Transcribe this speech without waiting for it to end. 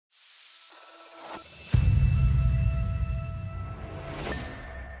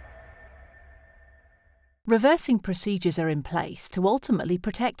Reversing procedures are in place to ultimately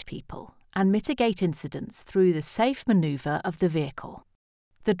protect people and mitigate incidents through the safe manoeuvre of the vehicle.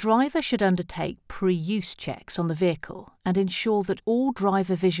 The driver should undertake pre-use checks on the vehicle and ensure that all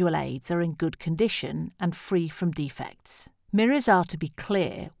driver visual aids are in good condition and free from defects. Mirrors are to be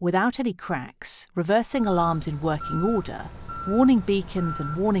clear, without any cracks, reversing alarms in working order, warning beacons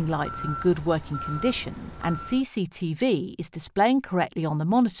and warning lights in good working condition, and CCTV is displaying correctly on the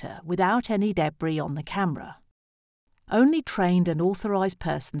monitor without any debris on the camera. Only trained and authorised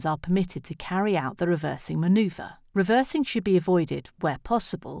persons are permitted to carry out the reversing manoeuvre. Reversing should be avoided, where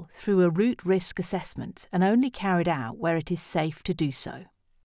possible, through a route risk assessment and only carried out where it is safe to do so.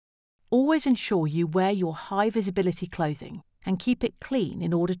 Always ensure you wear your high visibility clothing and keep it clean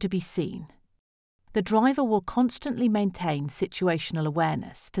in order to be seen. The driver will constantly maintain situational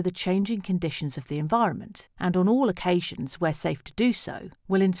awareness to the changing conditions of the environment and on all occasions where safe to do so,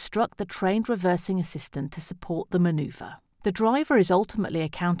 will instruct the trained reversing assistant to support the manoeuvre. The driver is ultimately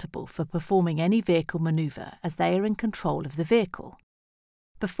accountable for performing any vehicle manoeuvre as they are in control of the vehicle.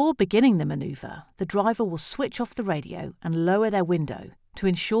 Before beginning the manoeuvre, the driver will switch off the radio and lower their window to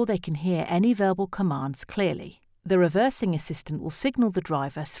ensure they can hear any verbal commands clearly. The reversing assistant will signal the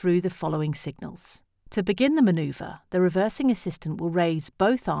driver through the following signals. To begin the manoeuvre, the reversing assistant will raise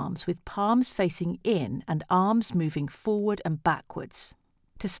both arms with palms facing in and arms moving forward and backwards.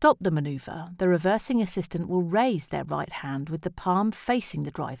 To stop the manoeuvre, the reversing assistant will raise their right hand with the palm facing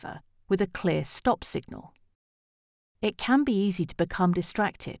the driver with a clear stop signal. It can be easy to become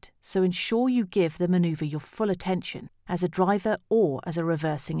distracted, so ensure you give the manoeuvre your full attention as a driver or as a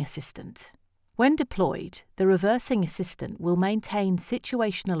reversing assistant. When deployed, the reversing assistant will maintain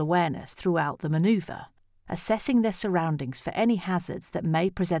situational awareness throughout the manoeuvre, assessing their surroundings for any hazards that may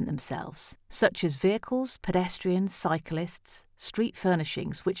present themselves, such as vehicles, pedestrians, cyclists, street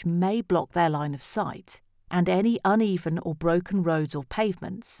furnishings which may block their line of sight, and any uneven or broken roads or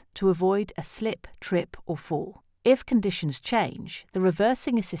pavements to avoid a slip, trip or fall. If conditions change, the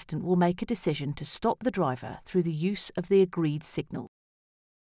reversing assistant will make a decision to stop the driver through the use of the agreed signal.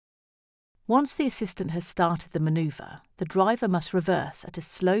 Once the assistant has started the manoeuvre, the driver must reverse at a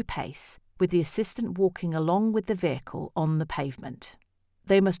slow pace with the assistant walking along with the vehicle on the pavement.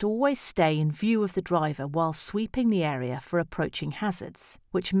 They must always stay in view of the driver while sweeping the area for approaching hazards,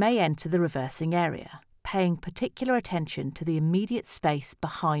 which may enter the reversing area, paying particular attention to the immediate space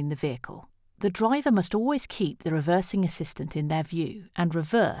behind the vehicle. The driver must always keep the reversing assistant in their view and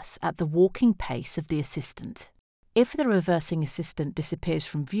reverse at the walking pace of the assistant. If the reversing assistant disappears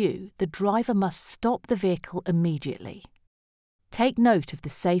from view, the driver must stop the vehicle immediately. Take note of the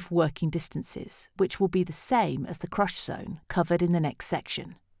safe working distances, which will be the same as the crush zone covered in the next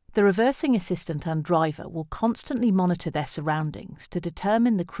section. The reversing assistant and driver will constantly monitor their surroundings to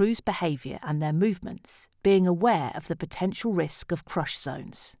determine the crew's behaviour and their movements, being aware of the potential risk of crush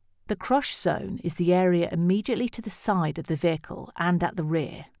zones. The crush zone is the area immediately to the side of the vehicle and at the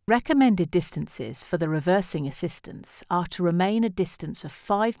rear. Recommended distances for the reversing assistants are to remain a distance of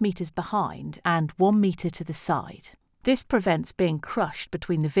 5 metres behind and 1 metre to the side. This prevents being crushed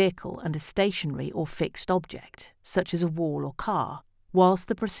between the vehicle and a stationary or fixed object, such as a wall or car, whilst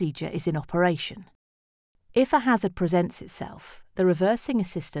the procedure is in operation. If a hazard presents itself, the reversing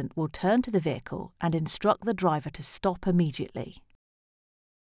assistant will turn to the vehicle and instruct the driver to stop immediately.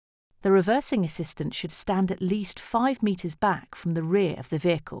 The reversing assistant should stand at least 5 metres back from the rear of the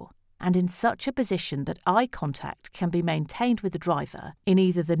vehicle and in such a position that eye contact can be maintained with the driver in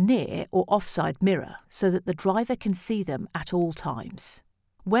either the near or offside mirror so that the driver can see them at all times.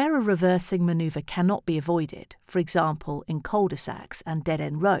 Where a reversing manoeuvre cannot be avoided, for example in cul-de-sacs and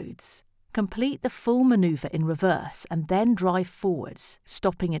dead-end roads, complete the full manoeuvre in reverse and then drive forwards,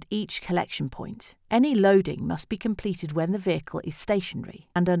 stopping at each collection point. Any loading must be completed when the vehicle is stationary,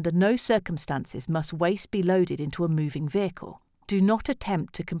 and under no circumstances must waste be loaded into a moving vehicle. Do not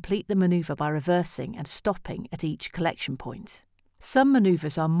attempt to complete the manoeuvre by reversing and stopping at each collection point. Some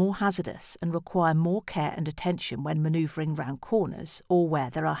manoeuvres are more hazardous and require more care and attention when manoeuvring round corners or where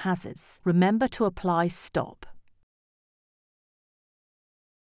there are hazards. Remember to apply stop.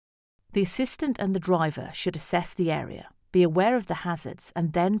 The assistant and the driver should assess the area, be aware of the hazards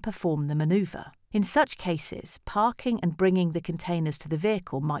and then perform the manoeuvre. In such cases, parking and bringing the containers to the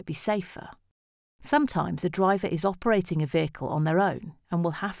vehicle might be safer. Sometimes a driver is operating a vehicle on their own and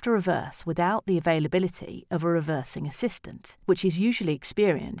will have to reverse without the availability of a reversing assistant, which is usually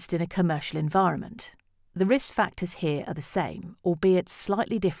experienced in a commercial environment. The risk factors here are the same, albeit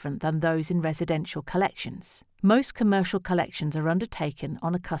slightly different than those in residential collections. Most commercial collections are undertaken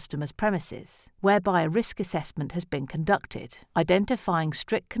on a customer's premises, whereby a risk assessment has been conducted, identifying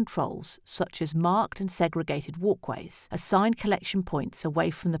strict controls such as marked and segregated walkways, assigned collection points away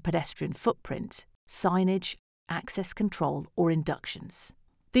from the pedestrian footprint, signage, access control, or inductions.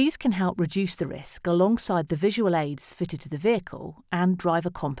 These can help reduce the risk alongside the visual aids fitted to the vehicle and driver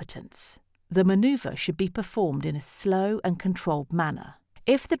competence. The manoeuvre should be performed in a slow and controlled manner.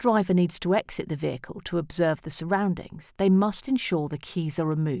 If the driver needs to exit the vehicle to observe the surroundings, they must ensure the keys are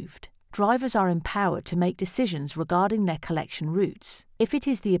removed. Drivers are empowered to make decisions regarding their collection routes. If it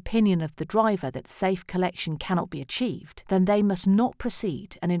is the opinion of the driver that safe collection cannot be achieved, then they must not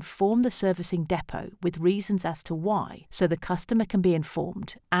proceed and inform the servicing depot with reasons as to why, so the customer can be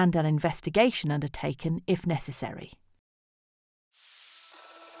informed and an investigation undertaken if necessary.